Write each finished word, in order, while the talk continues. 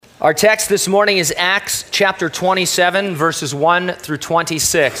Our text this morning is Acts chapter 27, verses 1 through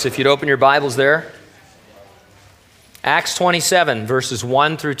 26. If you'd open your Bibles there. Acts 27, verses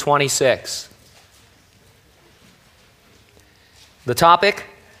 1 through 26. The topic,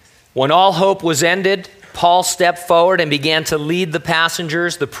 when all hope was ended, Paul stepped forward and began to lead the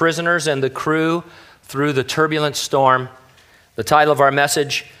passengers, the prisoners, and the crew through the turbulent storm. The title of our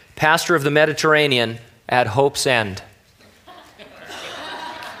message, Pastor of the Mediterranean at Hope's End.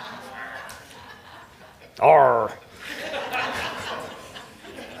 Arr.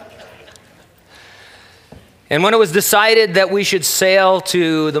 And when it was decided that we should sail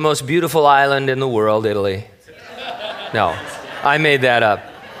to the most beautiful island in the world, Italy. No, I made that up.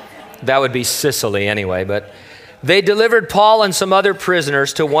 That would be Sicily anyway, but they delivered Paul and some other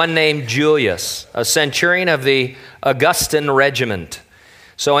prisoners to one named Julius, a centurion of the Augustan regiment.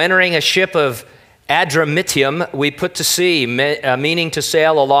 So entering a ship of Adramyttium, we put to sea, meaning to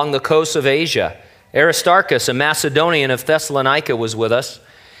sail along the coast of Asia. Aristarchus, a Macedonian of Thessalonica, was with us.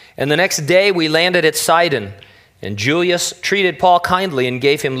 And the next day we landed at Sidon, and Julius treated Paul kindly and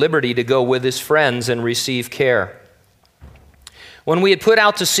gave him liberty to go with his friends and receive care. When we had put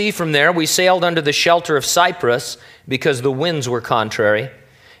out to sea from there, we sailed under the shelter of Cyprus because the winds were contrary.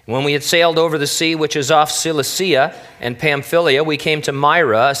 When we had sailed over the sea which is off Cilicia and Pamphylia, we came to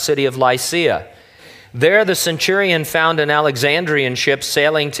Myra, a city of Lycia. There the centurion found an Alexandrian ship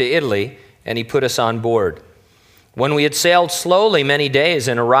sailing to Italy, and he put us on board. When we had sailed slowly many days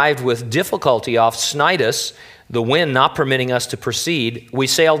and arrived with difficulty off Cnidus, the wind not permitting us to proceed, we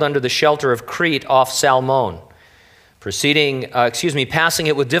sailed under the shelter of Crete off Salmone. Passing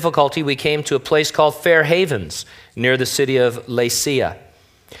it with difficulty, we came to a place called Fair Havens, near the city of Lasea.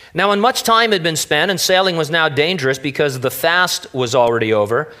 Now, when much time had been spent and sailing was now dangerous because the fast was already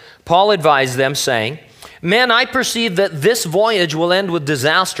over, Paul advised them, saying, "Men, I perceive that this voyage will end with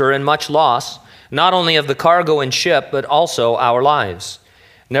disaster and much loss, not only of the cargo and ship, but also our lives."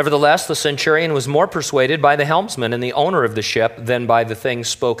 Nevertheless, the centurion was more persuaded by the helmsman and the owner of the ship than by the things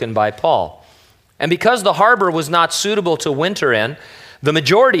spoken by Paul. And because the harbor was not suitable to winter in, the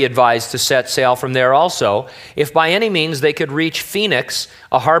majority advised to set sail from there also, if by any means they could reach Phoenix,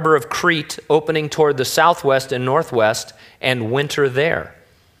 a harbor of Crete opening toward the southwest and northwest, and winter there.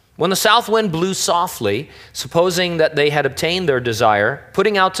 When the south wind blew softly, supposing that they had obtained their desire,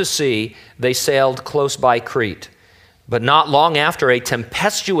 putting out to sea, they sailed close by Crete. But not long after, a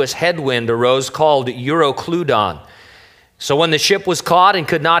tempestuous headwind arose called Euroclydon. So when the ship was caught and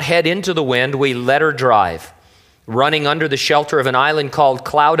could not head into the wind, we let her drive. Running under the shelter of an island called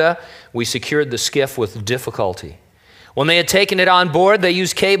Clauda, we secured the skiff with difficulty. When they had taken it on board, they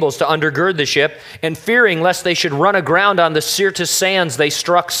used cables to undergird the ship, and fearing lest they should run aground on the Syrtis sands, they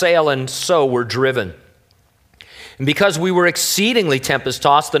struck sail and so were driven. And because we were exceedingly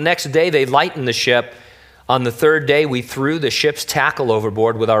tempest-tossed, the next day they lightened the ship. On the third day we threw the ship's tackle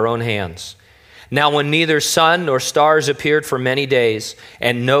overboard with our own hands. Now when neither sun nor stars appeared for many days,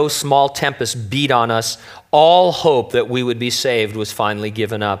 and no small tempest beat on us, all hope that we would be saved was finally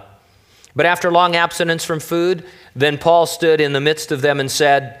given up. But after long abstinence from food, then Paul stood in the midst of them and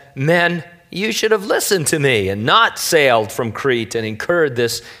said, "Men, you should have listened to me and not sailed from Crete and incurred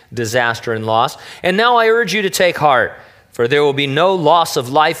this disaster and loss. And now I urge you to take heart, for there will be no loss of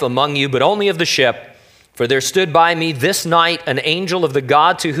life among you, but only of the ship. For there stood by me this night an angel of the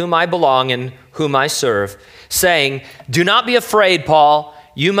God to whom I belong and whom I serve, saying, 'Do not be afraid, Paul.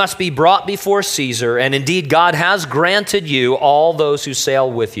 You must be brought before Caesar, and indeed God has granted you all those who sail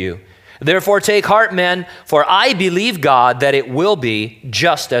with you. Therefore take heart, men, for I believe God that it will be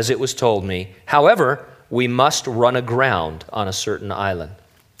just as it was told me. However, we must run aground on a certain island.'"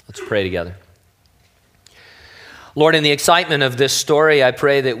 Let's pray together. Lord, in the excitement of this story, I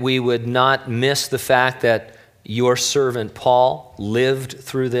pray that we would not miss the fact that your servant Paul lived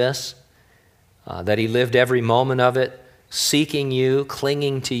through this, that he lived every moment of it, seeking you,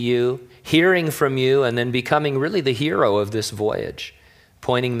 clinging to you, hearing from you, and then becoming really the hero of this voyage,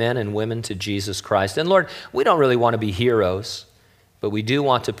 pointing men and women to Jesus Christ. And Lord, we don't really want to be heroes, but we do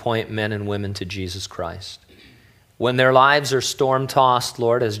want to point men and women to Jesus Christ. When their lives are storm-tossed,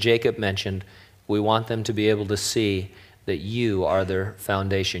 Lord, as Jacob mentioned, we want them to be able to see that you are their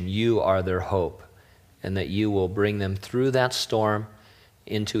foundation, you are their hope, and that you will bring them through that storm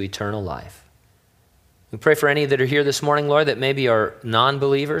into eternal life. We pray for any that are here this morning, Lord, that maybe are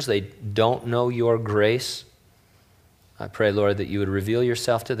non-believers, they don't know your grace. I pray, Lord, that you would reveal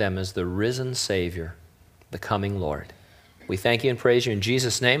yourself to them as the risen Savior, the coming Lord. We thank you and praise you in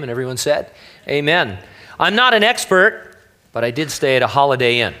Jesus' name, and everyone said, amen. I'm not an expert, but I did stay at a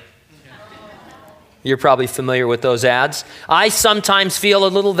Holiday Inn. You're probably familiar with those ads. I sometimes feel a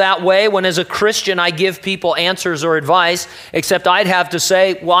little that way when as a Christian I give people answers or advice, except I'd have to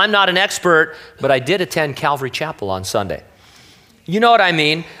say, well, I'm not an expert, but I did attend Calvary Chapel on Sunday. You know what I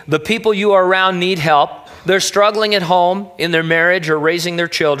mean? The people you are around need help. They're struggling at home in their marriage or raising their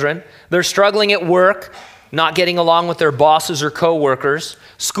children. They're struggling at work, not getting along with their bosses or coworkers.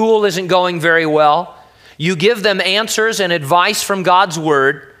 School isn't going very well. You give them answers and advice from God's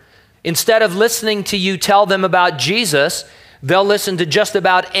Word. Instead of listening to you tell them about Jesus, they'll listen to just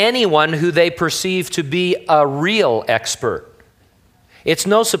about anyone who they perceive to be a real expert. It's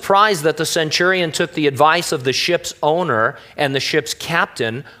no surprise that the centurion took the advice of the ship's owner and the ship's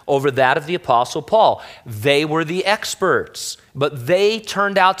captain over that of the Apostle Paul. They were the experts, but they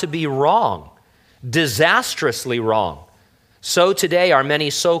turned out to be wrong, disastrously wrong. So today are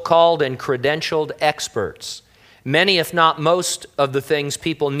many so-called and credentialed experts. Many, if not most, of the things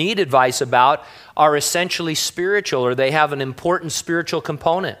people need advice about are essentially spiritual, or they have an important spiritual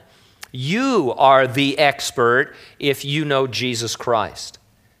component. You are the expert if you know Jesus Christ.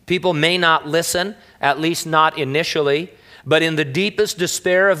 People may not listen, at least not initially, but in the deepest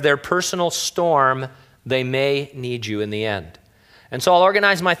despair of their personal storm, they may need you in the end. And so I'll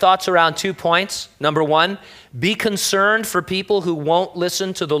organize my thoughts around 2 points. Number one, be concerned for people who won't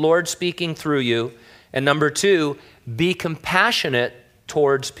listen to the Lord speaking through you. And number two, be compassionate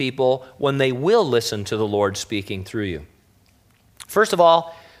towards people when they will listen to the Lord speaking through you. First of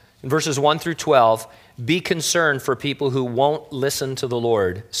all, in verses 1 through 12, be concerned for people who won't listen to the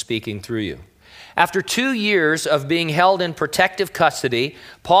Lord speaking through you. After 2 years of being held in protective custody,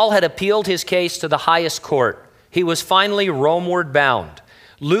 Paul had appealed his case to the highest court. He was finally Romeward bound.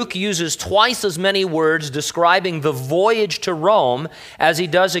 Luke uses twice as many words describing the voyage to Rome as he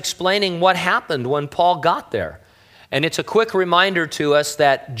does explaining what happened when Paul got there. And it's a quick reminder to us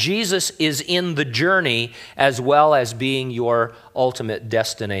that Jesus is in the journey as well as being your ultimate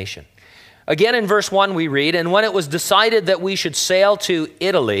destination. Again, in verse 1 we read, "And when it was decided that we should sail to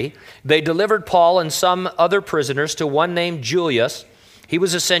Italy, they delivered Paul and some other prisoners to one named Julius. He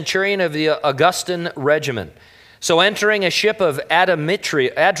was a centurion of the Augustan regiment. So entering a ship of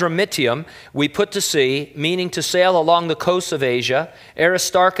Adramyttium, we put to sea, meaning to sail along the coasts of Asia.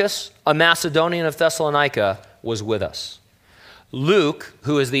 Aristarchus, a Macedonian of Thessalonica, was with us." Luke,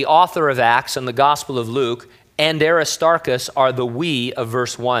 who is the author of Acts and the Gospel of Luke, and Aristarchus are the we of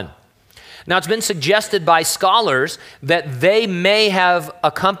verse 1. Now, it's been suggested by scholars that they may have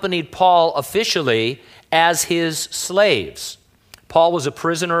accompanied Paul officially as his slaves. Paul was a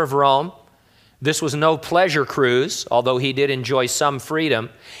prisoner of Rome. This was no pleasure cruise, although he did enjoy some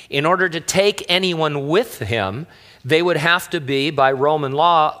freedom. In order to take anyone with him, they would have to be, by Roman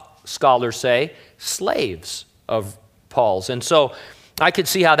law, scholars say, slaves of Paul's. And so I could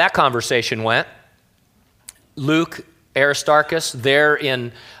see how that conversation went. Luke, Aristarchus, there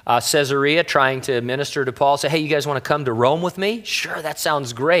in Caesarea trying to minister to Paul, say, "Hey, you guys want to come to Rome with me?" "Sure, that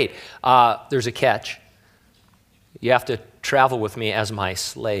sounds great." There's a catch. You have to travel with me as my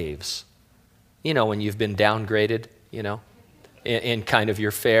slaves. You know, when you've been downgraded, in kind of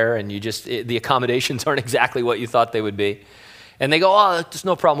your fare, and the accommodations aren't exactly what you thought they would be. And they go, "Oh, it's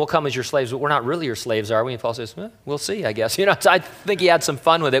no problem, we'll come as your slaves, but we're not really your slaves, are we?" And Paul says, "We'll see, I guess." I think he had some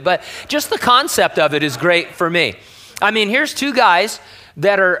fun with it, but just the concept of it is great for me. I mean, here's two guys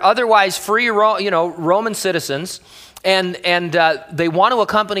that are otherwise free, Roman citizens, and they want to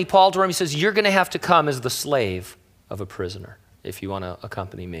accompany Paul to Rome. He says, "You're going to have to come as the slave of a prisoner if you want to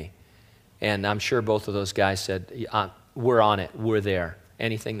accompany me." And I'm sure both of those guys said, "We're on it. We're there.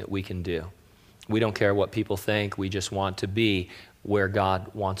 Anything that we can do. We don't care what people think. We just want to be where God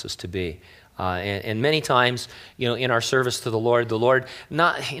wants us to be." And many times, in our service to the Lord,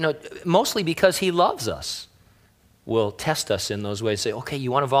 mostly because He loves us, will test us in those ways. Say, "Okay,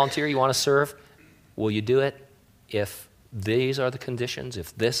 you want to volunteer? You want to serve? Will you do it if these are the conditions,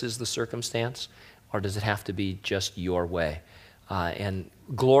 if this is the circumstance? Or does it have to be just your way?" And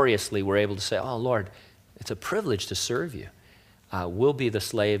gloriously, we're able to say, "Oh, Lord, it's a privilege to serve you. We'll be the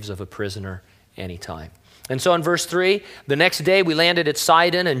slaves of a prisoner anytime." And so in verse 3, the next day we landed at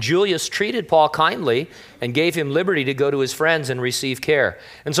Sidon, and Julius treated Paul kindly and gave him liberty to go to his friends and receive care.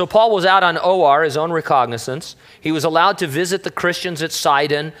 And so Paul was out on OR, his own recognizance. He was allowed to visit the Christians at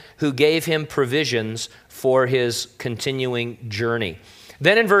Sidon, who gave him provisions for his continuing journey.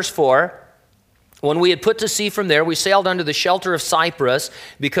 Then in verse 4, when we had put to sea from there, we sailed under the shelter of Cyprus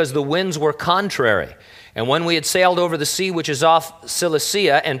because the winds were contrary. And when we had sailed over the sea which is off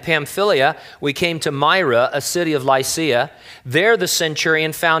Cilicia and Pamphylia, we came to Myra, a city of Lycia. There the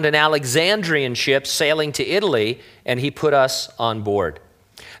centurion found an Alexandrian ship sailing to Italy, and he put us on board.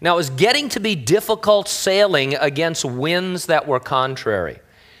 Now, it was getting to be difficult sailing against winds that were contrary.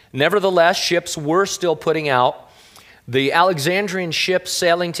 Nevertheless, ships were still putting out. The Alexandrian ships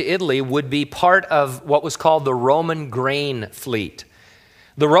sailing to Italy would be part of what was called the Roman grain fleet.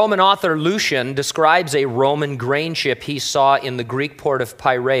 The Roman author Lucian describes a Roman grain ship he saw in the Greek port of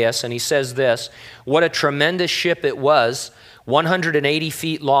Piraeus, and he says this: "What a tremendous ship it was, 180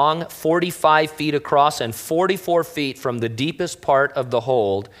 feet long, 45 feet across, and 44 feet from the deepest part of the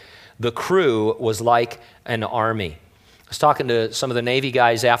hold. The crew was like an army." I was talking to some of the Navy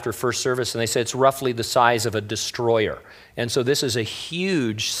guys after first service, and they said it's roughly the size of a destroyer. And so this is a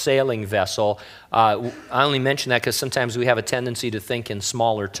huge sailing vessel. I only mention that because sometimes we have a tendency to think in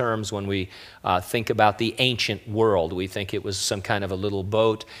smaller terms when we think about the ancient world. We think it was some kind of a little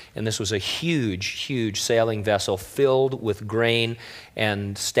boat, and this was a huge, huge sailing vessel filled with grain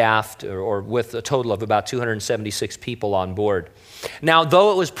and staffed, or with a total of about 276 people on board. Now,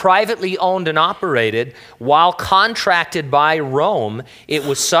 though it was privately owned and operated, while contracted by Rome, it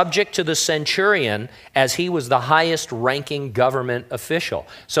was subject to the centurion as he was the highest ranking government official.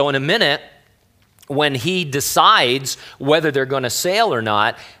 So in a minute, when he decides whether they're going to sail or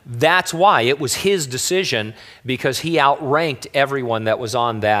not, that's why. It was his decision because he outranked everyone that was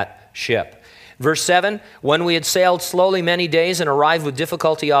on that ship. Verse 7, "When we had sailed slowly many days and arrived with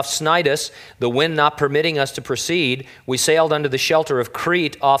difficulty off Cnidus, the wind not permitting us to proceed, we sailed under the shelter of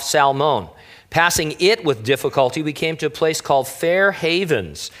Crete off Salmone. Passing it with difficulty, we came to a place called Fair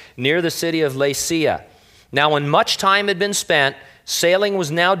Havens, near the city of Lasea. Now when much time had been spent, sailing was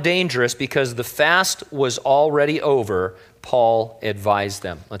now dangerous because the fast was already over. Paul advised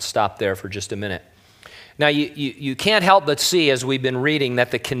them." Let's stop there for just a minute. Now, you can't help but see, as we've been reading,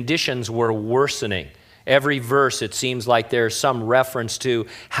 that the conditions were worsening. Every verse, it seems like there's some reference to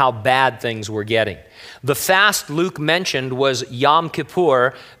how bad things were getting. The fast Luke mentioned was Yom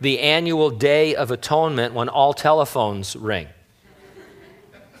Kippur, the annual Day of Atonement when all telephones ring.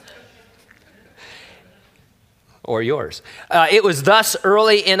 Or yours. It was thus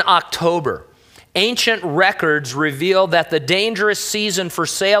early in October. Ancient records reveal that the dangerous season for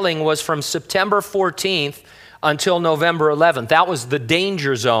sailing was from September 14th until November 11th. That was the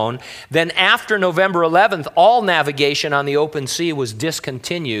danger zone. Then after November 11th, all navigation on the open sea was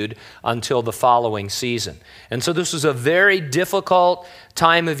discontinued until the following season. And so this was a very difficult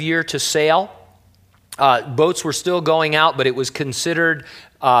time of year to sail. Boats were still going out, but it was considered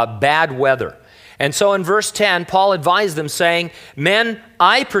bad weather. And so in verse 10, Paul advised them, saying, "Men,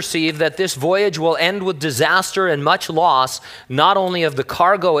 I perceive that this voyage will end with disaster and much loss, not only of the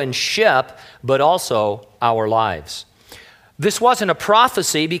cargo and ship, but also our lives." This wasn't a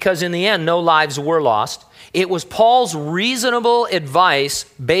prophecy because in the end, no lives were lost. It was Paul's reasonable advice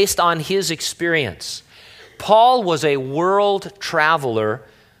based on his experience. Paul was a world traveler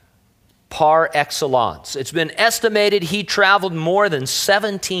par excellence. It's been estimated he traveled more than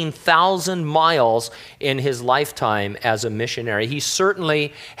 17,000 miles in his lifetime as a missionary. He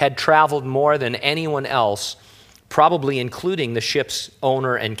certainly had traveled more than anyone else, probably including the ship's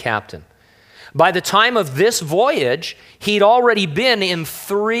owner and captain. By the time of this voyage, he'd already been in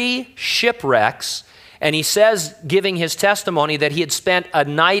 3 shipwrecks, and he says, giving his testimony, that he had spent a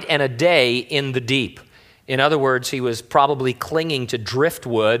night and a day in the deep. In other words, he was probably clinging to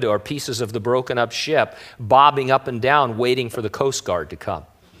driftwood or pieces of the broken up ship, bobbing up and down, waiting for the Coast Guard to come.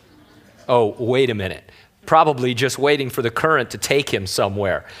 Oh, wait a minute. Probably just waiting for the current to take him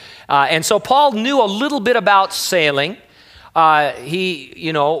somewhere. And so Paul knew a little bit about sailing.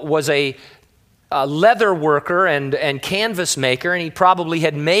 He, was a leather worker and canvas maker, and he probably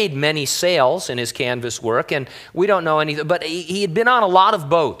had made many sails in his canvas work, and we don't know anything, but he had been on a lot of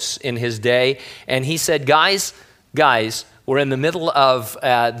boats in his day, and he said, guys, we're in the middle of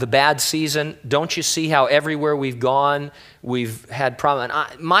the bad season. Don't you see how everywhere we've gone, we've had problems?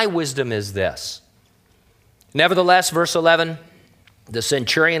 My wisdom is this. Nevertheless, verse 11, the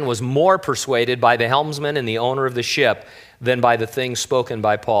centurion was more persuaded by the helmsman and the owner of the ship than by the things spoken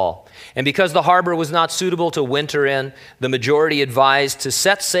by Paul. And because the harbor was not suitable to winter in, the majority advised to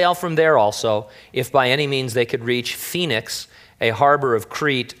set sail from there also, if by any means they could reach Phoenix, a harbor of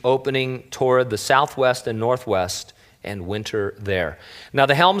Crete opening toward the southwest and northwest, and winter there. Now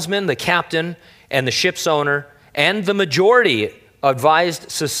the helmsman, the captain, and the ship's owner, and the majority advised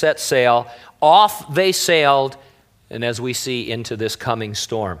to set sail. Off they sailed, and as we see, into this coming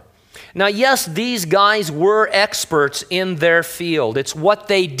storm. Now, yes, these guys were experts in their field. It's what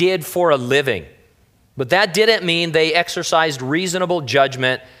they did for a living. But that didn't mean they exercised reasonable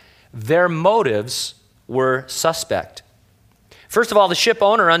judgment. Their motives were suspect. First of all, the ship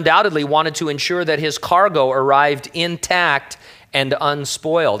owner undoubtedly wanted to ensure that his cargo arrived intact and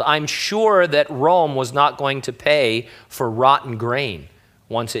unspoiled. I'm sure that Rome was not going to pay for rotten grain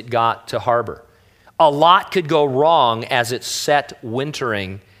once it got to harbor. A lot could go wrong as it set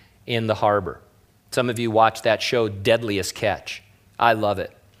wintering in the harbor. Some of you watch that show, Deadliest Catch. I love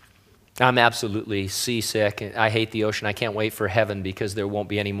it. I'm absolutely seasick. I hate the ocean. I can't wait for heaven because there won't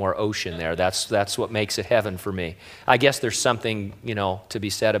be any more ocean there. That's what makes it heaven for me. I guess there's something, to be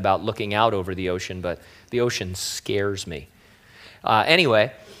said about looking out over the ocean, but the ocean scares me.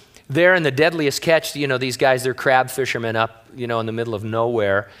 Anyway, there in the Deadliest Catch, these guys, they're crab fishermen up, in the middle of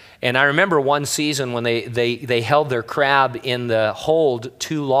nowhere. And I remember one season when they held their crab in the hold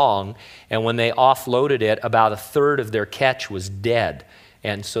too long, and when they offloaded it, about a third of their catch was dead.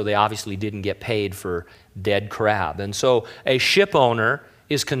 And so they obviously didn't get paid for dead crab. And so a ship owner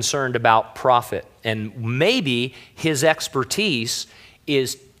is concerned about profit. And maybe his expertise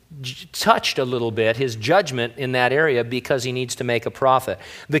is touched a little bit, his judgment in that area, because he needs to make a profit.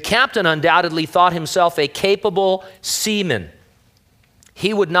 The captain undoubtedly thought himself a capable seaman.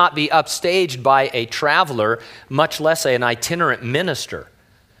 He would not be upstaged by a traveler, much less an itinerant minister.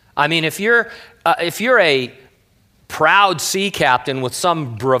 I mean, if you're a proud sea captain with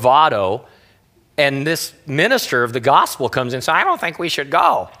some bravado, and this minister of the gospel comes in and says, I don't think we should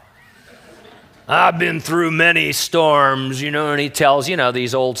go. I've been through many storms, and he tells,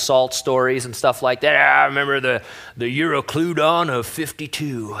 these old salt stories and stuff like that. I remember the Eurocludon of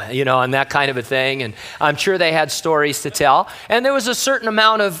 52, and that kind of a thing. And I'm sure they had stories to tell. And there was a certain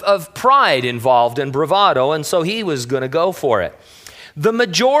amount of pride involved in bravado, and so he was going to go for it. The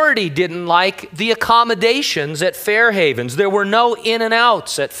majority didn't like the accommodations at Fair Havens. There were no in and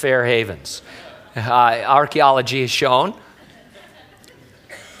outs at Fair Havens. Archaeology has shown.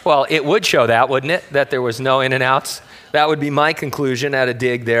 Well, it would show that, wouldn't it? That there was no in and outs. That would be my conclusion at a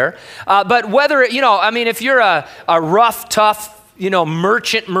dig there. But whether, if you're a rough, tough,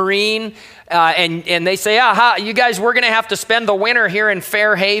 merchant marine, and they say, you guys, we're going to have to spend the winter here in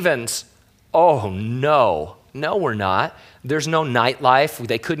Fair Havens. Oh, no. No, we're not. There's no nightlife.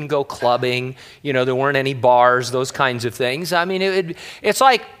 They couldn't go clubbing. There weren't any bars, those kinds of things. I mean, it's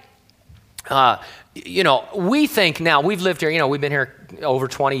like, we think now, we've lived here, we've been here over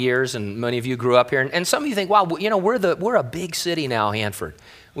 20 years, and many of you grew up here. And some of you think, wow, we're a big city now, Hanford.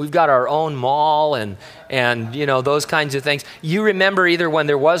 We've got our own mall and those kinds of things. You remember either when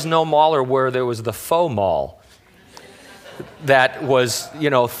there was no mall or where there was the faux mall that was,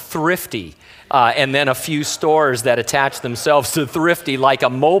 thrifty. And then a few stores that attached themselves to thrifty, like a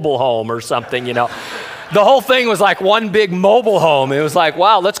mobile home or something, The whole thing was like one big mobile home. It was like,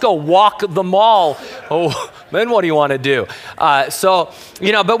 wow, let's go walk the mall. Oh, then what do you want to do?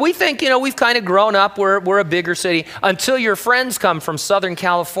 But we think, we've kind of grown up. We're a bigger city until your friends come from Southern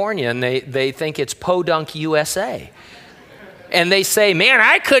California and they think it's Podunk, USA. And they say, man,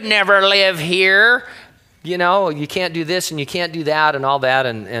 I could never live here. You can't do this and you can't do that and all that.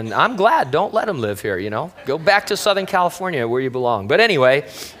 And I'm glad. Don't let them live here, Go back to Southern California where you belong. But anyway,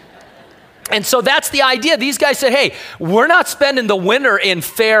 and so that's the idea. These guys said, hey, we're not spending the winter in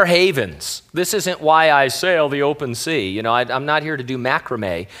Fair Havens. This isn't why I sail the open sea. I'm not here to do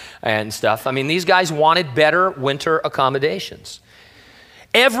macrame and stuff. I mean, these guys wanted better winter accommodations.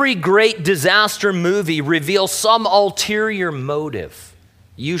 Every great disaster movie reveals some ulterior motive.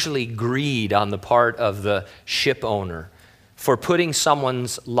 Usually greed on the part of the ship owner for putting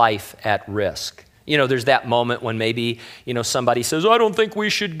someone's life at risk. There's that moment when maybe, somebody says, I don't think we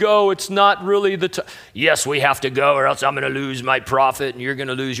should go. It's not really the time. Yes, we have to go or else I'm going to lose my profit and you're going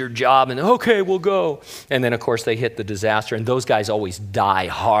to lose your job. And okay, we'll go. And then, of course, they hit the disaster. And those guys always die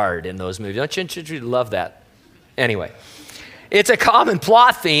hard in those movies. Don't you love that? Anyway, it's a common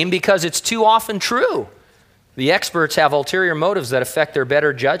plot theme because it's too often true. The experts have ulterior motives that affect their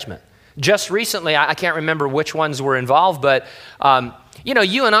better judgment. Just recently, I can't remember which ones were involved, but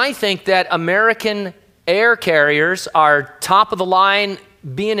you and I think that American air carriers are top of the line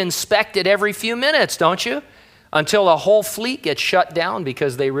being inspected every few minutes, don't you? Until a whole fleet gets shut down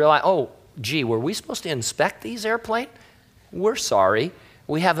because they realize, oh, gee, were we supposed to inspect these airplanes? We're sorry,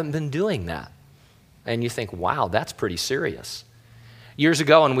 we haven't been doing that. And you think, wow, that's pretty serious. Years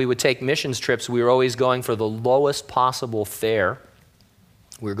ago, when we would take missions trips, we were always going for the lowest possible fare.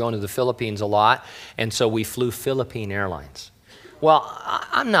 We were going to the Philippines a lot, and so we flew Philippine Airlines. Well,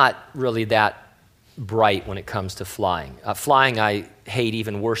 I'm not really that bright when it comes to flying. Flying I hate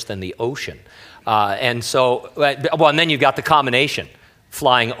even worse than the ocean. And then you've got the combination,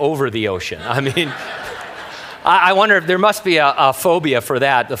 flying over the ocean. I mean, I wonder if there must be a phobia for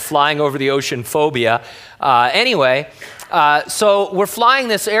that, the flying over the ocean phobia. So we're flying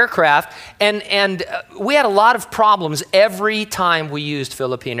this aircraft, and we had a lot of problems every time we used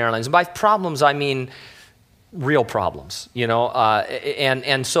Philippine Airlines. And by problems, I mean real problems,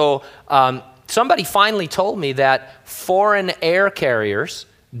 So somebody finally told me that foreign air carriers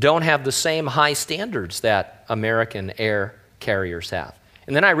don't have the same high standards that American air carriers have.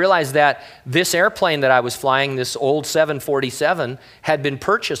 And then I realized that this airplane that I was flying, this old 747, had been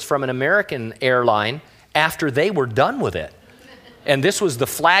purchased from an American airline after they were done with it. And this was the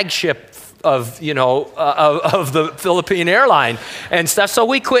flagship of the Philippine airline and stuff. So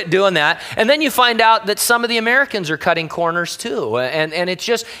we quit doing that. And then you find out that some of the Americans are cutting corners too. And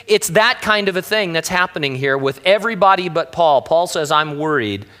it's that kind of a thing that's happening here with everybody but Paul. Paul says, I'm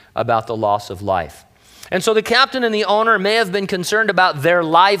worried about the loss of life. And so the captain and the owner may have been concerned about their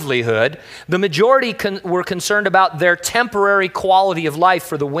livelihood. The majority were concerned about their temporary quality of life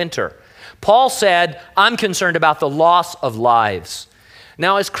for the winter. Paul said, I'm concerned about the loss of lives.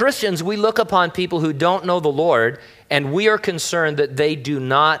 Now, as Christians, we look upon people who don't know the Lord, and we are concerned that they do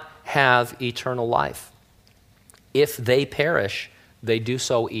not have eternal life. If they perish, they do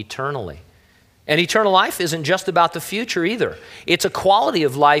so eternally. And eternal life isn't just about the future either. It's a quality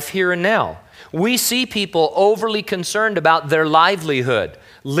of life here and now. We see people overly concerned about their livelihood,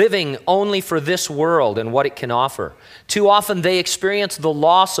 living only for this world and what it can offer. Too often they experience the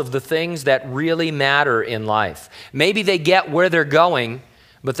loss of the things that really matter in life. Maybe they get where they're going,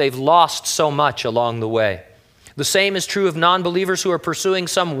 but they've lost so much along the way. The same is true of non-believers who are pursuing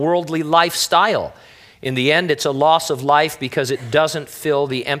some worldly lifestyle. In the end, it's a loss of life because it doesn't fill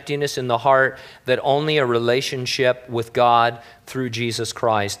the emptiness in the heart that only a relationship with God through Jesus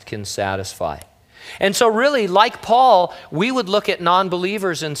Christ can satisfy. And so really, like Paul, we would look at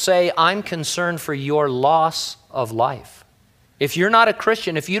non-believers and say, I'm concerned for your loss of life. If you're not a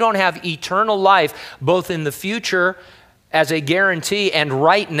Christian, if you don't have eternal life, both in the future as a guarantee and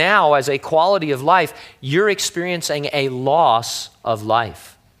right now as a quality of life, you're experiencing a loss of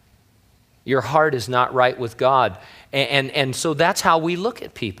life. Your heart is not right with God. And so that's how we look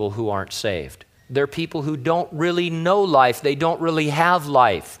at people who aren't saved. They're people who don't really know life. They don't really have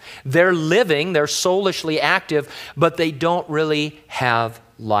life. They're living, they're soulishly active, but they don't really have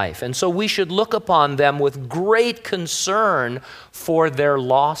life. And so we should look upon them with great concern for their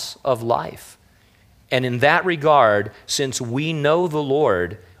loss of life. And in that regard, since we know the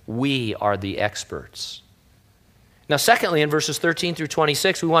Lord, we are the experts. Now, secondly, in verses 13 through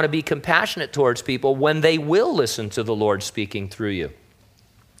 26, we want to be compassionate towards people when they will listen to the Lord speaking through you.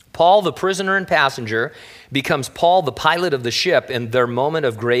 Paul, the prisoner and passenger, becomes Paul, the pilot of the ship, in their moment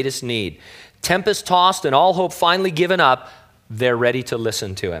of greatest need. Tempest tossed and all hope finally given up, they're ready to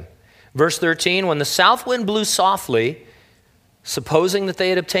listen to him. Verse 13, when the south wind blew softly, supposing that they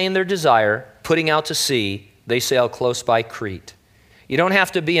had obtained their desire, putting out to sea, they sailed close by Crete. You don't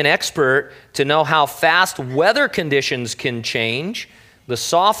have to be an expert to know how fast weather conditions can change. The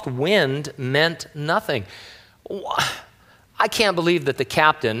soft wind meant nothing. I can't believe that the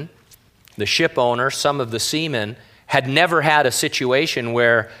captain, the ship owner, some of the seamen had never had a situation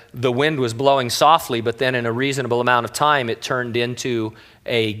where the wind was blowing softly, but then in a reasonable amount of time it turned into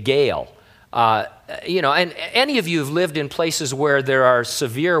a gale. And any of you who've lived in places where there are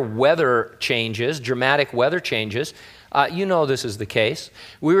severe weather changes, dramatic weather changes, you know this is the case.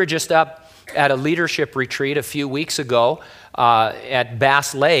 We were just up at a leadership retreat a few weeks ago at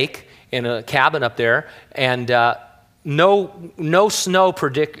Bass Lake in a cabin up there, and no snow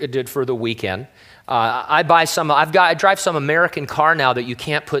predicted for the weekend. I drive some American car now that you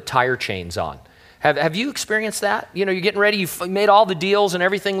can't put tire chains on. Have you experienced that? You know, you're getting ready, you've made all the deals and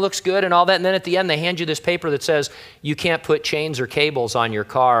everything looks good and all that, and then at the end they hand you this paper that says you can't put chains or cables on your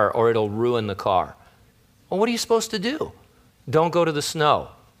car or it'll ruin the car. Well, what are you supposed to do? Don't go to the snow.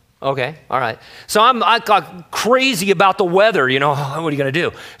 Okay, all right. So I got crazy about the weather, what are you going to do?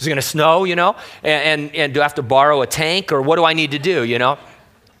 Is it going to snow, And do I have to borrow a tank or what do I need to do,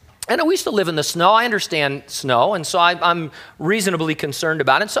 And we used to live in the snow. I understand snow, and so I'm reasonably concerned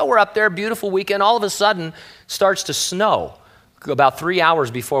about it. And so we're up there, beautiful weekend. All of a sudden, starts to snow about 3 hours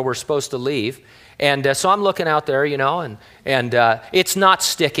before we're supposed to leave. And so I'm looking out there, and it's not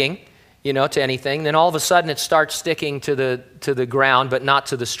sticking, to anything. Then all of a sudden, it starts sticking to the ground, but not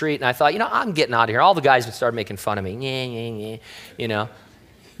to the street. And I thought, I'm getting out of here. All the guys would start making fun of me.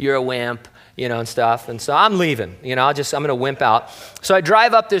 You're a wimp. And stuff. And so I'm leaving, I'm going to wimp out. So I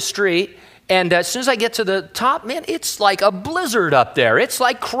drive up this street, and as soon as I get to the top, man, it's like a blizzard up there. It's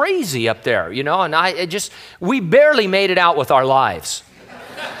like crazy up there, and we barely made it out with our lives.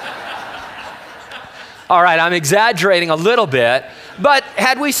 All right, I'm exaggerating a little bit, but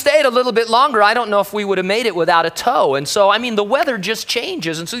had we stayed a little bit longer, I don't know if we would have made it without a tow. And so, the weather just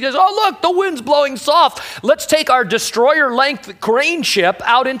changes. And so he goes, oh, look, the wind's blowing soft. Let's take our destroyer-length crane ship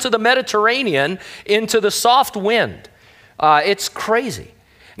out into the Mediterranean, into the soft wind. It's crazy.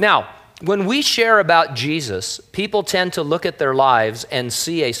 Now, when we share about Jesus, people tend to look at their lives and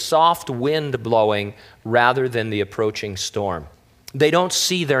see a soft wind blowing rather than the approaching storm. They don't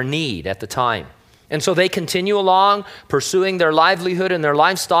see their need at the time. And so they continue along, pursuing their livelihood and their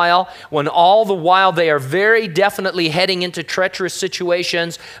lifestyle, when all the while they are very definitely heading into treacherous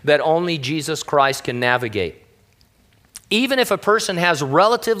situations that only Jesus Christ can navigate. Even if a person has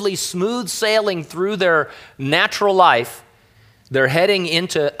relatively smooth sailing through their natural life, they're heading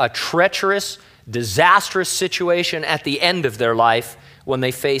into a treacherous, disastrous situation at the end of their life when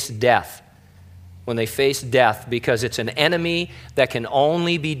they face death. When they face death, because it's an enemy that can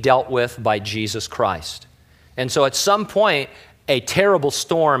only be dealt with by Jesus Christ. And so at some point, a terrible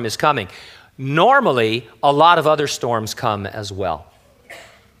storm is coming. Normally, a lot of other storms come as well.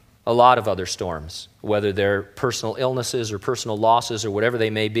 A lot of other storms, whether they're personal illnesses or personal losses or whatever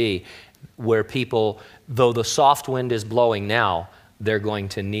they may be, where people, though the soft wind is blowing now, they're going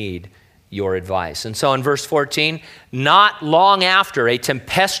to need your advice. And so in verse 14, not long after, a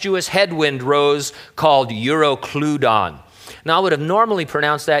tempestuous headwind rose called Euroclydon. Now, I would have normally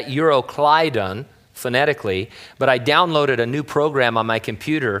pronounced that Euroclydon phonetically, but I downloaded a new program on my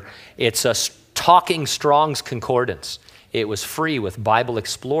computer. It's a Talking Strong's Concordance. It was free with Bible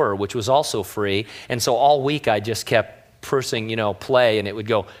Explorer, which was also free. And so all week I just kept pressing, play, and it would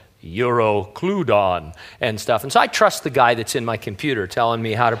go Euroclydon and stuff. And so I trust the guy that's in my computer telling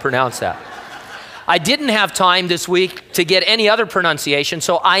me how to pronounce that. I didn't have time this week to get any other pronunciation,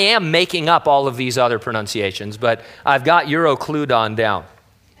 so I am making up all of these other pronunciations, but I've got Euroclydon down.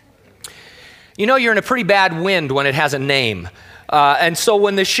 You're in a pretty bad wind when it has a name. And so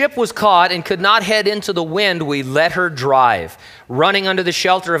when the ship was caught and could not head into the wind, we let her drive. Running under the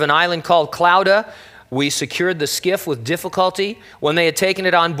shelter of an island called Clauda, we secured the skiff with difficulty. When they had taken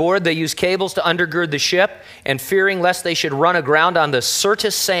it on board, they used cables to undergird the ship, and fearing lest they should run aground on the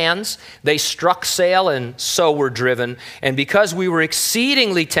Syrtis sands, they struck sail and so were driven. And because we were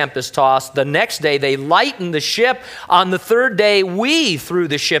exceedingly tempest-tossed, the next day they lightened the ship. On the third day, we threw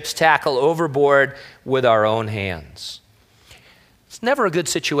the ship's tackle overboard with our own hands. It's never a good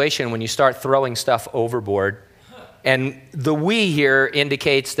situation when you start throwing stuff overboard. And the we here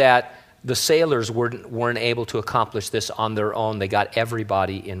indicates that the sailors weren't able to accomplish this on their own. They got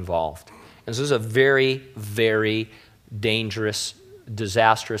everybody involved. And so this is a very, very dangerous,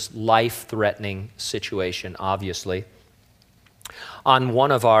 disastrous, life-threatening situation, obviously. On one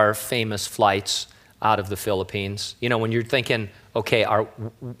of our famous flights out of the Philippines, when you're thinking, okay,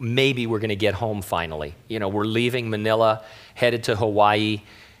 maybe we're going to get home finally. We're leaving Manila, headed to Hawaii.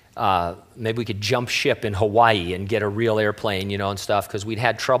 Maybe we could jump ship in Hawaii and get a real airplane, and stuff, because we'd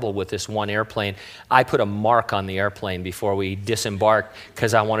had trouble with this one airplane. I put a mark on the airplane before we disembarked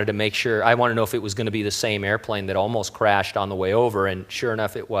because I wanted to make sure, I wanted to know if it was going to be the same airplane that almost crashed on the way over, and sure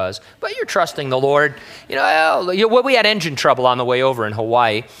enough it was. But you're trusting the Lord. We had engine trouble on the way over in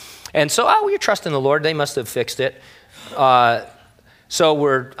Hawaii, and so, you're trusting the Lord. They must have fixed it. So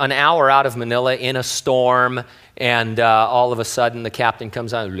we're an hour out of Manila in a storm, and all of a sudden the captain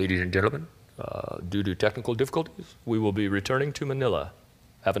comes on, ladies and gentlemen, due to technical difficulties, we will be returning to Manila.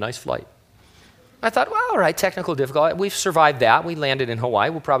 Have a nice flight. I thought, well, all right, technical difficulty. We've survived that. We landed in Hawaii.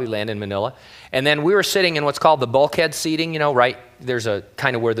 We'll probably land in Manila. And then we were sitting in what's called the bulkhead seating, right? There's a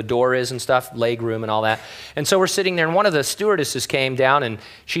kind of where the door is and stuff, leg room and all that. And so we're sitting there, and one of the stewardesses came down, and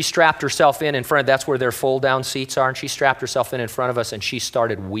she strapped herself in front of, that's where their fold-down seats are, and she strapped herself in front of us, and she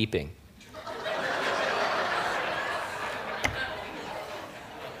started weeping.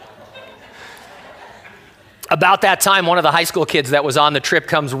 About that time, one of the high school kids that was on the trip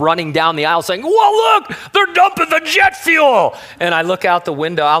comes running down the aisle saying, "Whoa, look, they're dumping the jet fuel." And I look out the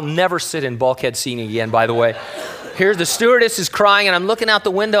window. I'll never sit in bulkhead seating again, by the way. Here's the stewardess is crying, and I'm looking out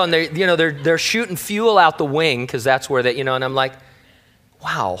the window, and they're shooting fuel out the wing, because that's where they, and I'm like,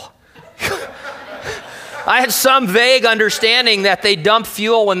 wow. I had some vague understanding that they dump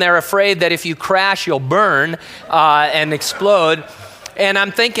fuel when they're afraid that if you crash, you'll burn and explode. And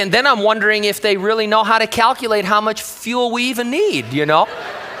I'm thinking, then I'm wondering if they really know how to calculate how much fuel we even need,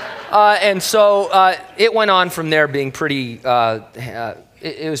 And so it went on from there being pretty,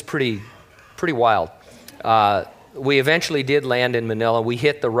 it was pretty wild. We eventually did land in Manila. We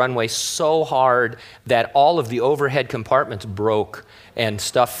hit the runway so hard that all of the overhead compartments broke and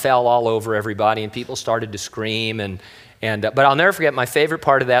stuff fell all over everybody, and people started to scream. But I'll never forget my favorite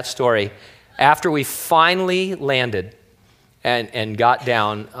part of that story. after we finally landed and got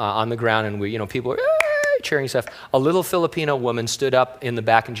down on the ground, and people were cheering stuff, a little Filipino woman stood up in the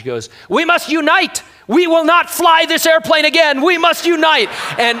back and she goes, "We must unite! We will not fly this airplane again! We must unite!"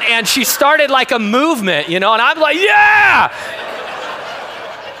 And she started like a movement, and I'm like, yeah!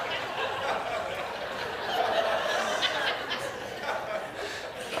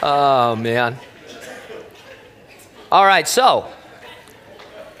 Oh, man. All right, so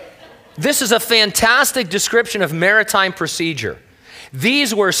this is a fantastic description of maritime procedure.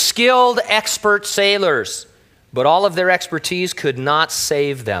 These were skilled, expert sailors, but all of their expertise could not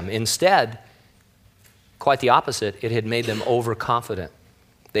save them. Instead, quite the opposite, it had made them overconfident.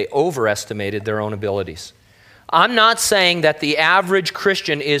 They overestimated their own abilities. I'm not saying that the average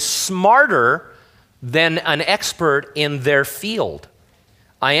Christian is smarter than an expert in their field.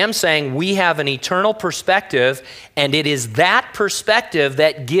 I am saying we have an eternal perspective, and it is that perspective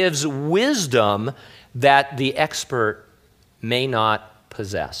that gives wisdom that the expert may not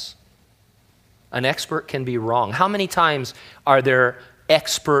possess. An expert can be wrong. How many times are there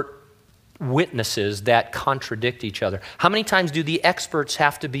expert witnesses that contradict each other? How many times do the experts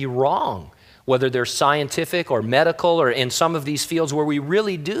have to be wrong? Whether they're scientific or medical or in some of these fields where we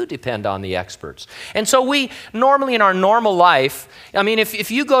really do depend on the experts. And so we normally in our normal life,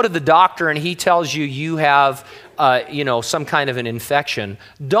 if you go to the doctor and he tells you have some kind of an infection,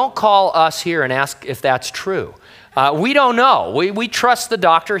 don't call us here and ask if that's true. We don't know. We trust the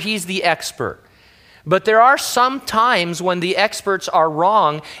doctor. He's the expert. But there are some times when the experts are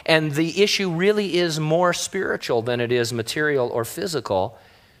wrong and the issue really is more spiritual than it is material or physical.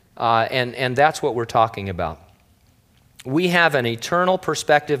 And that's what we're talking about. We have an eternal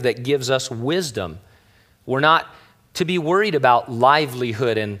perspective that gives us wisdom. We're not to be worried about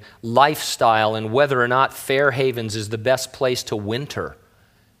livelihood and lifestyle and whether or not Fair Havens is the best place to winter.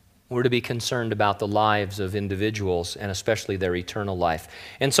 We're to be concerned about the lives of individuals and especially their eternal life.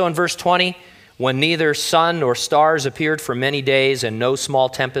 And so in verse 20, when neither sun nor stars appeared for many days and no small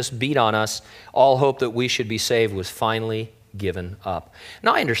tempest beat on us, all hope that we should be saved was finally given up.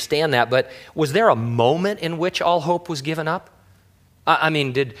 Now, I understand that, but was there a moment in which all hope was given up?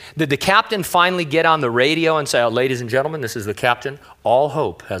 Did the captain finally get on the radio and say, "Oh, ladies and gentlemen, this is the captain. All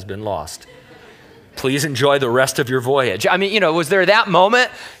hope has been lost. Please enjoy the rest of your voyage"? Was there that moment?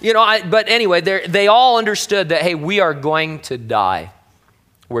 But anyway, they all understood that, hey, we are going to die.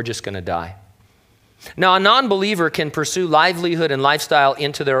 We're just going to die. Now, a non-believer can pursue livelihood and lifestyle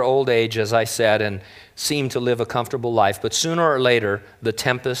into their old age, as I said, and seem to live a comfortable life, but sooner or later, the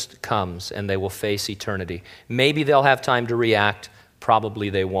tempest comes and they will face eternity. Maybe they'll have time to react.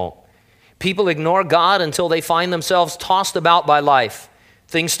 Probably they won't. People ignore God until they find themselves tossed about by life.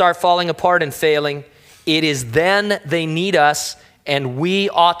 Things start falling apart and failing. It is then they need us, and we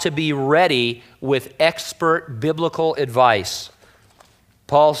ought to be ready with expert biblical advice.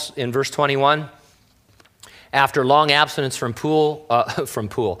 Paul, in verse 21, after long abstinence from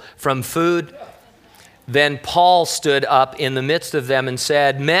food, then Paul stood up in the midst of them and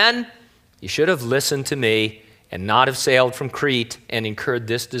said, "Men, you should have listened to me and not have sailed from Crete and incurred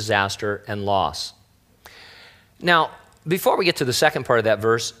this disaster and loss." Now, before we get to the second part of that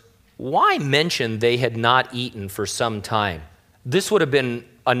verse, why mention they had not eaten for some time? This would have been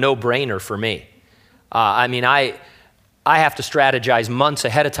a no-brainer for me. I have to strategize months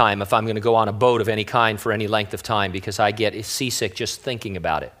ahead of time if I'm going to go on a boat of any kind for any length of time because I get seasick just thinking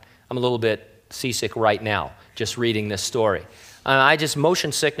about it. I'm a little bit seasick right now, just reading this story.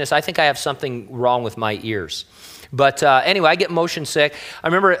 Motion sickness, I think I have something wrong with my ears. But anyway, I get motion sick. I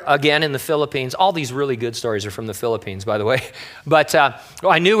remember, again, in the Philippines, all these really good stories are from the Philippines, by the way. But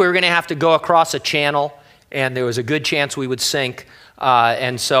I knew we were going to have to go across a channel, and there was a good chance we would sink.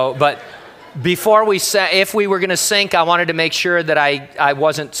 But before if we were going to sink, I wanted to make sure that I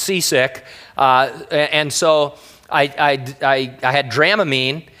wasn't seasick. So I had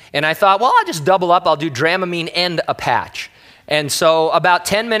Dramamine, and I thought, well, I'll just double up. I'll do Dramamine and a patch. And so about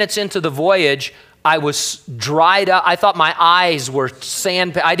 10 minutes into the voyage, I was dried up. I thought my eyes were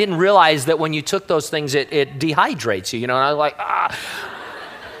sand. I didn't realize that when you took those things, it dehydrates you, and I was like,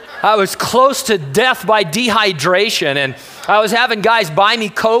 I was close to death by dehydration, and I was having guys buy me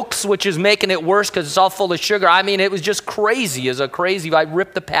Cokes, which is making it worse because it's all full of sugar. It was just crazy. I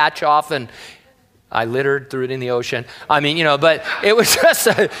ripped the patch off, and I littered, threw it in the ocean. But it was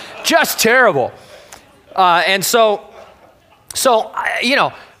just terrible.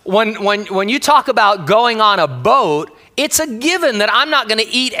 When you talk about going on a boat, it's a given that I'm not going to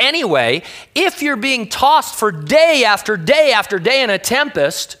eat anyway. If you're being tossed for day after day after day in a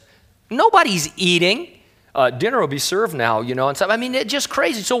tempest, nobody's eating. Dinner will be served now, and stuff. I mean, it's just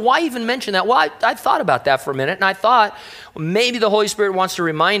crazy. So why even mention that? Well, I thought about that for a minute, and I thought maybe the Holy Spirit wants to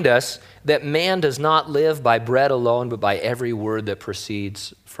remind us that man does not live by bread alone, but by every word that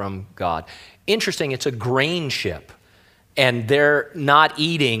proceeds from God. Interesting, it's a grain ship, and they're not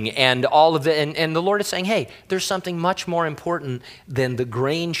eating, and all of it. And the Lord is saying, hey, there's something much more important than the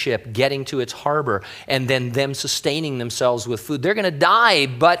grain ship getting to its harbor and then them sustaining themselves with food. They're going to die,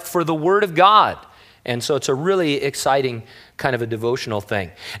 but for the word of God. And so it's a really exciting kind of a devotional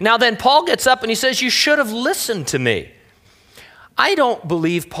thing. Now then, Paul gets up and he says, you should have listened to me. I don't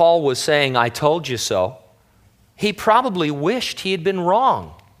believe Paul was saying, I told you so. He probably wished he had been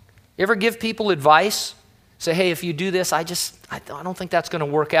wrong. You ever give people advice? Say, hey, if you do this, I don't think that's going to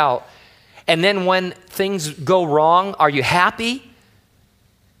work out. And then when things go wrong, are you happy?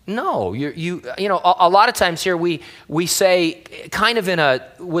 No, a lot of times here we say, kind of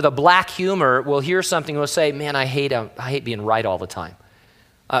with a black humor, we'll hear something, we'll say, man, I hate being right all the time.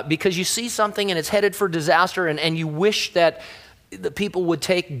 Because you see something and it's headed for disaster, and you wish that the people would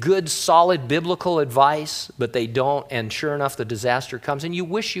take good, solid biblical advice, but they don't, and sure enough, the disaster comes, and you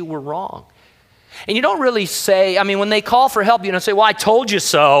wish you were wrong. And you don't really say, when they call for help, you don't say, well, I told you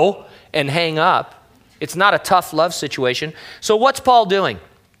so, and hang up. It's not a tough love situation. So what's Paul doing?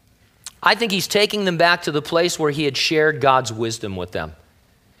 I think he's taking them back to the place where he had shared God's wisdom with them.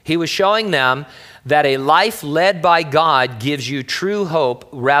 He was showing them that a life led by God gives you true hope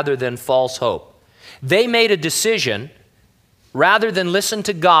rather than false hope. They made a decision. Rather than listen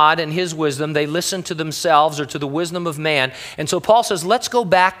to God and his wisdom, they listened to themselves or to the wisdom of man. And so Paul says, let's go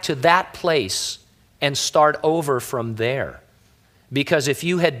back to that place and start over from there. Because if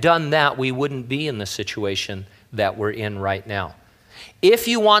you had done that, we wouldn't be in the situation that we're in right now. If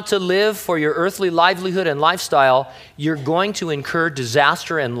you want to live for your earthly livelihood and lifestyle, you're going to incur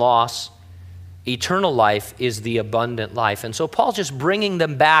disaster and loss. Eternal life is the abundant life. And so Paul's just bringing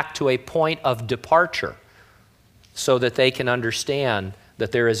them back to a point of departure so that they can understand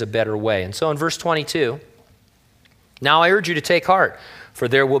that there is a better way. And so in verse 22, now I urge you to take heart, for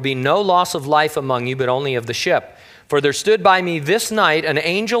there will be no loss of life among you, but only of the ship. For there stood by me this night an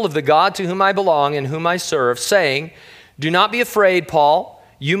angel of the God to whom I belong and whom I serve, saying, do not be afraid, Paul.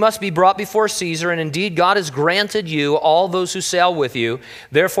 You must be brought before Caesar, and indeed God has granted you all those who sail with you.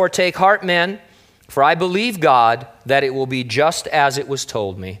 Therefore take heart, men, for I believe God that it will be just as it was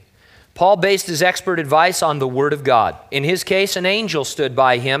told me. Paul based his expert advice on the word of God. In his case, an angel stood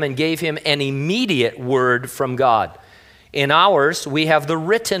by him and gave him an immediate word from God. In ours, we have the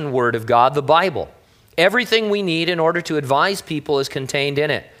written word of God, the Bible. Everything we need in order to advise people is contained in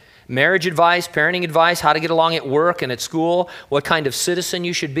it. Marriage advice, parenting advice, how to get along at work and at school, what kind of citizen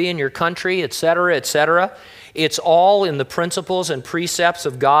you should be in your country, etc., etc. It's all in the principles and precepts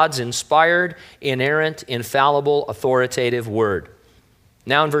of God's inspired, inerrant, infallible, authoritative word.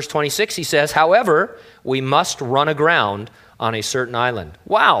 Now in verse 26 he says, however, we must run aground on a certain island.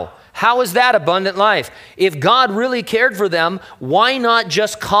 Wow, how is that abundant life? If God really cared for them, why not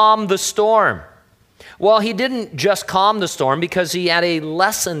just calm the storm? Well, he didn't just calm the storm because he had a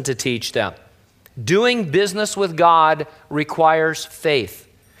lesson to teach them. Doing business with God requires faith.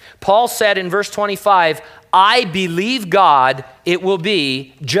 Paul said in verse 25, I believe God, it will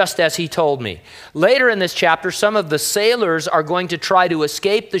be just as he told me. Later in this chapter, some of the sailors are going to try to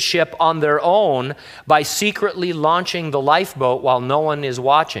escape the ship on their own by secretly launching the lifeboat while no one is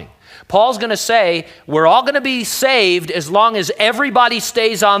watching. Paul's going to say, we're all going to be saved as long as everybody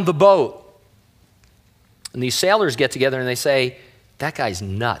stays on the boat. And these sailors get together and they say, that guy's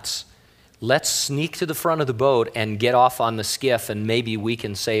nuts. Let's sneak to the front of the boat and get off on the skiff, and maybe we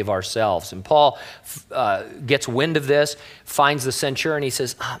can save ourselves. And Paul gets wind of this, finds the centurion. He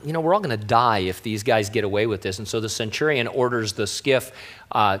says, we're all going to die if these guys get away with this. And so the centurion orders the skiff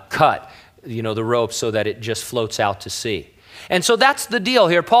cut, the rope, so that it just floats out to sea. And so that's the deal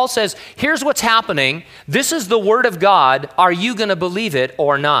here. Paul says, here's what's happening. This is the word of God. Are you going to believe it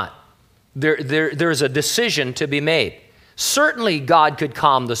or not? There's a decision to be made. Certainly God could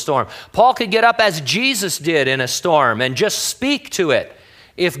calm the storm. Paul could get up as Jesus did in a storm and just speak to it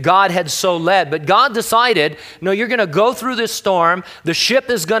if God had so led. But God decided, no, you're going to go through this storm, the ship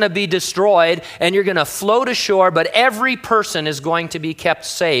is going to be destroyed, and you're going to float ashore, but every person is going to be kept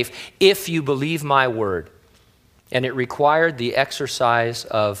safe if you believe my word. And it required the exercise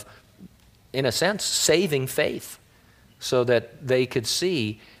of, in a sense, saving faith so that they could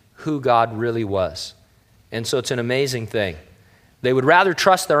see who God really was. And so it's an amazing thing. They would rather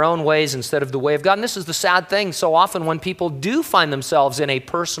trust their own ways instead of the way of God. And this is the sad thing so often when people do find themselves in a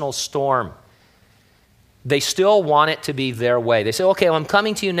personal storm. They still want it to be their way. They say, okay, well, I'm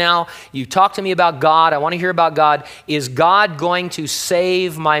coming to you now. You talk to me about God. I want to hear about God. Is God going to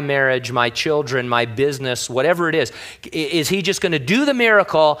save my marriage, my children, my business, whatever it is? Is he just going to do the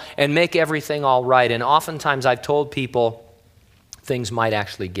miracle and make everything all right? And oftentimes I've told people things might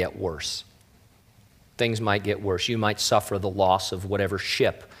actually get worse. Things might get worse. You might suffer the loss of whatever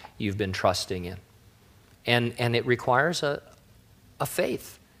ship you've been trusting in. And it requires a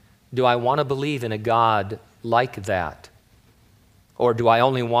faith. Do I want to believe in a God like that? Or do I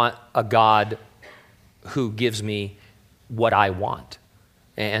only want a God who gives me what I want?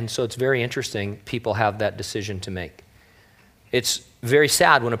 And so it's very interesting. People have that decision to make. It's very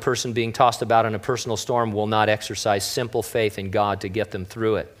sad when a person being tossed about in a personal storm will not exercise simple faith in God to get them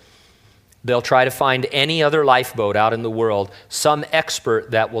through it. They'll try to find any other lifeboat out in the world, some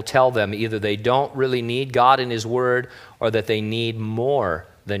expert that will tell them either they don't really need God and His Word or that they need more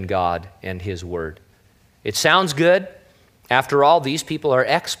than God and His Word. It sounds good. After all, these people are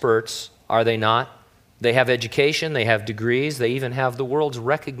experts, are they not? They have education, they have degrees, they even have the world's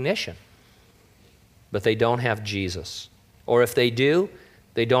recognition. But they don't have Jesus. Or if they do,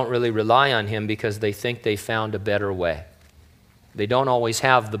 they don't really rely on Him because they think they found a better way. They don't always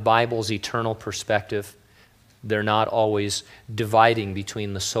have the Bible's eternal perspective. They're not always dividing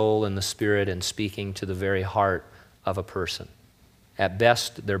between the soul and the spirit and speaking to the very heart of a person. At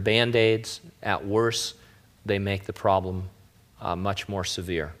best, they're Band-Aids. At worst, they make the problem much more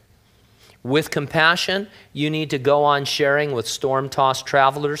severe. With compassion, you need to go on sharing with storm-tossed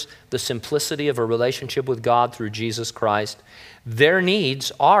travelers the simplicity of a relationship with God through Jesus Christ. Their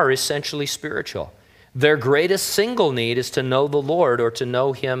needs are essentially spiritual. Their greatest single need is to know the Lord or to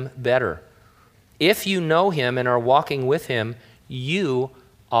know Him better. If you know Him and are walking with Him, you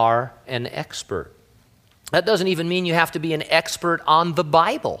are an expert. That doesn't even mean you have to be an expert on the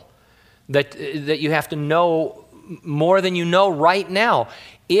Bible, that you have to know more than you know right now.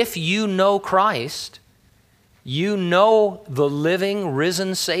 If you know Christ, you know the living,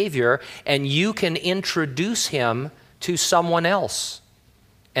 risen Savior, and you can introduce Him to someone else.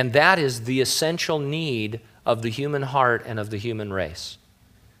 And that is the essential need of the human heart and of the human race.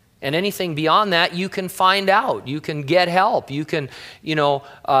 And anything beyond that, you can find out. You can get help. You can,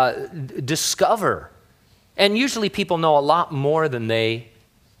 discover. And usually people know a lot more than they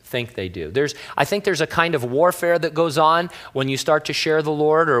think they do. I think there's a kind of warfare that goes on when you start to share the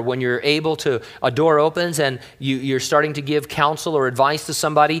Lord, or when you're able to, a door opens and you're starting to give counsel or advice to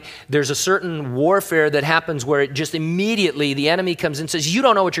somebody. There's a certain warfare that happens where it just immediately the enemy comes in and says, you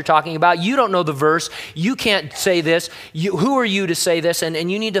don't know what you're talking about. You don't know the verse. You can't say this. Who are you to say this?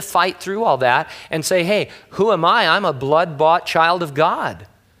 And you need to fight through all that and say, hey, who am I? I'm a blood-bought child of God.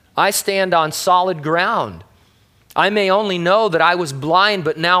 I stand on solid ground. I may only know that I was blind,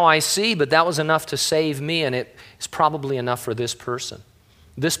 but now I see, but that was enough to save me, and it is probably enough for this person.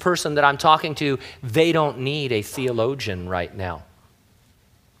 This person that I'm talking to, they don't need a theologian right now.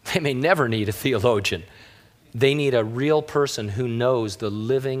 They may never need a theologian. They need a real person who knows the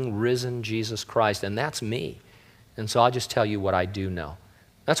living, risen Jesus Christ, and that's me. And so I'll just tell you what I do know.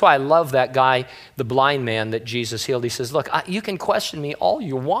 That's why I love that guy, the blind man that Jesus healed. He says, look, you can question me all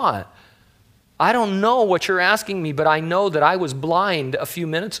you want. I don't know what you're asking me, but I know that I was blind a few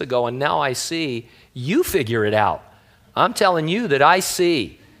minutes ago and now I see. You figure it out. I'm telling you that I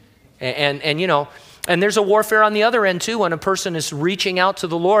see. And there's a warfare on the other end too when a person is reaching out to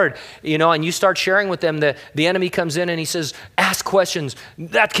the Lord, and you start sharing with them. The enemy comes in and he says, ask questions.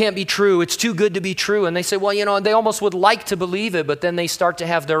 That can't be true. It's too good to be true. And they say, well, they almost would like to believe it, but then they start to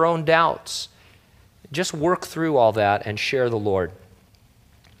have their own doubts. Just work through all that and share the Lord.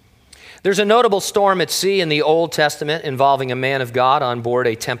 There's a notable storm at sea in the Old Testament involving a man of God on board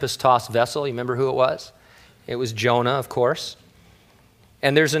a tempest-tossed vessel. You remember who it was? It was Jonah, of course.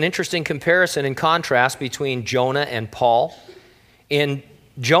 And there's an interesting comparison and contrast between Jonah and Paul. In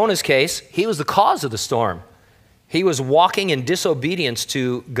Jonah's case, he was the cause of the storm. He was walking in disobedience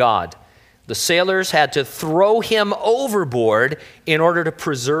to God. The sailors had to throw him overboard in order to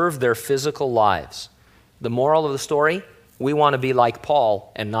preserve their physical lives. The moral of the story? We want to be like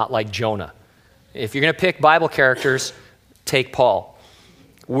Paul and not like Jonah. If you're going to pick Bible characters, take Paul.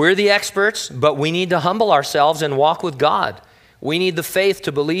 We're the experts, but we need to humble ourselves and walk with God. We need the faith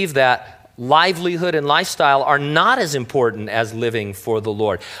to believe that livelihood and lifestyle are not as important as living for the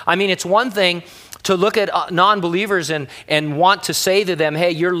Lord. I mean, it's one thing to look at non-believers and want to say to them, hey,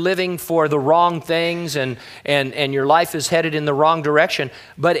 you're living for the wrong things and your life is headed in the wrong direction.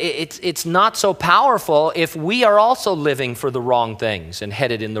 But it's not so powerful if we are also living for the wrong things and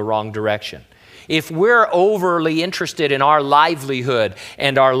headed in the wrong direction. If we're overly interested in our livelihood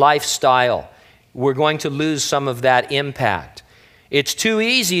and our lifestyle, we're going to lose some of that impact. It's too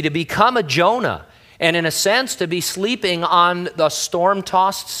easy to become a Jonah and, in a sense, to be sleeping on the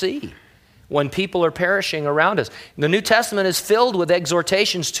storm-tossed sea when people are perishing around us. The New Testament is filled with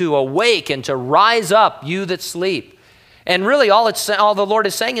exhortations to awake and to rise up, you that sleep. And really all the Lord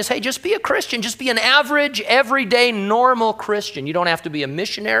is saying is, hey, just be a Christian. Just be an average, everyday, normal Christian. You don't have to be a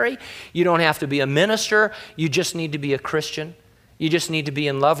missionary. You don't have to be a minister. You just need to be a Christian. You just need to be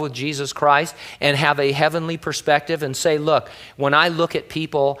in love with Jesus Christ and have a heavenly perspective and say, look, when I look at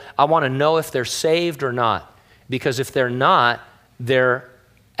people, I want to know if they're saved or not. Because if they're not, they're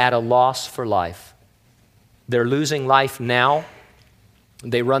at a loss for life. They're losing life now.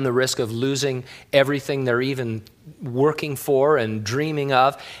 They run the risk of losing everything they're even working for and dreaming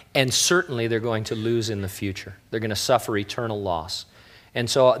of, and certainly they're going to lose in the future. They're going to suffer eternal loss. And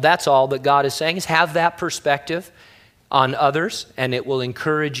so that's all that God is saying, is have that perspective on others, and it will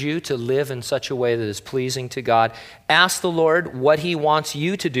encourage you to live in such a way that is pleasing to God. Ask the Lord what He wants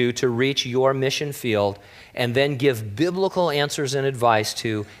you to do to reach your mission field, and then give biblical answers and advice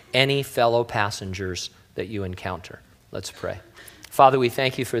to any fellow passengers that you encounter. Let's pray. Father, we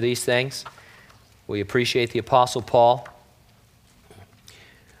thank you for these things. We appreciate the Apostle Paul.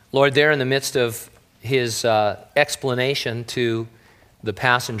 Lord, there in the midst of his explanation to the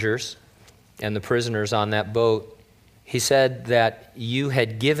passengers and the prisoners on that boat, he said that you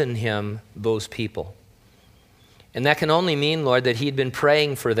had given him those people. And that can only mean, Lord, that he'd been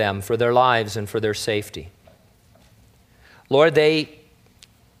praying for them, for their lives and for their safety. Lord, they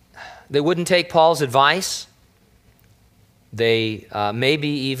wouldn't take Paul's advice. They maybe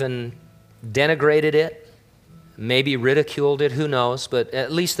even denigrated it, maybe ridiculed it, who knows, but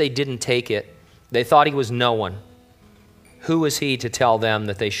at least they didn't take it. They thought he was no one. Who was he to tell them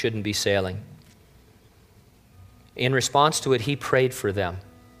that they shouldn't be sailing? In response to it, he prayed for them.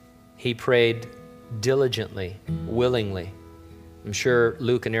 He prayed diligently, willingly. I'm sure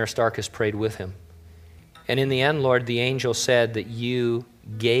Luke and Aristarchus prayed with him. And in the end, Lord, the angel said that you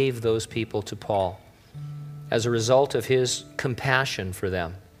gave those people to Paul as a result of his compassion for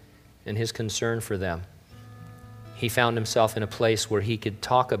them and his concern for them. He found himself in a place where he could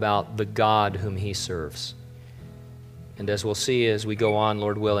talk about the God whom he serves. And as we'll see as we go on,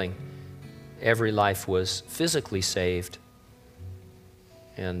 Lord willing, every life was physically saved,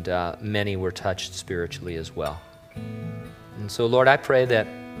 and many were touched spiritually as well. And so, Lord, I pray that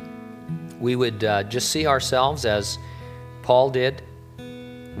we would just see ourselves as Paul did,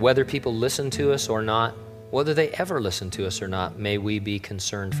 whether people listen to us or not, whether they ever listen to us or not, may we be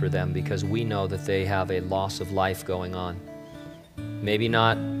concerned for them because we know that they have a loss of life going on. Maybe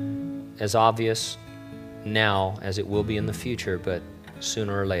not as obvious now as it will be in the future, but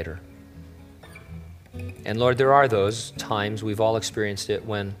sooner or later. And Lord, there are those times, we've all experienced it,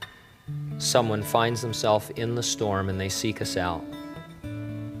 when someone finds themselves in the storm and they seek us out.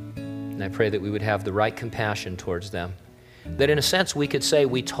 And I pray that we would have the right compassion towards them. That in a sense we could say,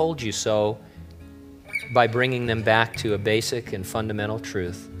 we told you so, by bringing them back to a basic and fundamental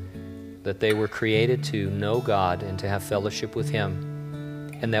truth, that they were created to know God and to have fellowship with Him.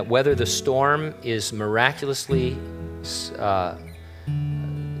 And that whether the storm is miraculously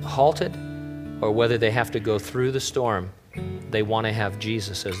halted, or whether they have to go through the storm, they want to have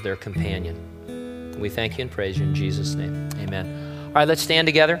Jesus as their companion. We thank you and praise you in Jesus' name. Amen. All right, let's stand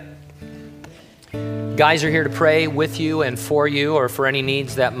together. Guys are here to pray with you and for you, or for any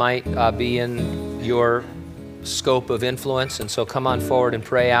needs that might be in your scope of influence. And so come on forward and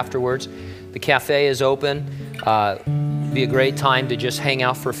pray afterwards. The cafe is open. Be a great time to just hang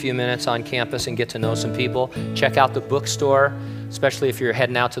out for a few minutes on campus and get to know some people. Check out the bookstore, especially if you're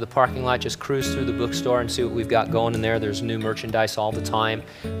heading out to the parking lot. Just cruise through the bookstore and see what we've got going in there. There's new merchandise all the time,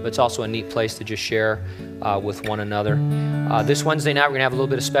 but it's also a neat place to just share with one another. This Wednesday night, we're going to have a little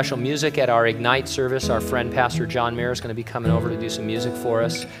bit of special music at our Ignite service. Our friend Pastor John Mayer is going to be coming over to do some music for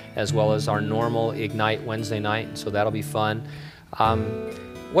us, as well as our normal Ignite Wednesday night, so that'll be fun.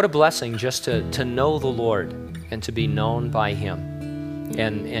 What a blessing just to know the Lord and to be known by Him.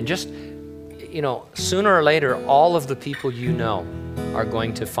 And just, you know, sooner or later, all of the people you know are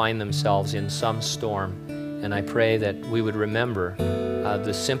going to find themselves in some storm. And I pray that we would remember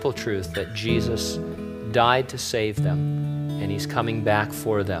the simple truth that Jesus died to save them, and He's coming back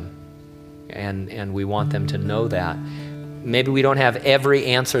for them. And we want them to know that. Maybe we don't have every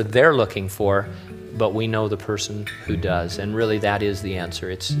answer they're looking for, but we know the person who does. And really that is the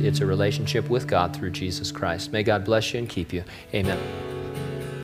answer. It's a relationship with God through Jesus Christ. May God bless you and keep you. Amen.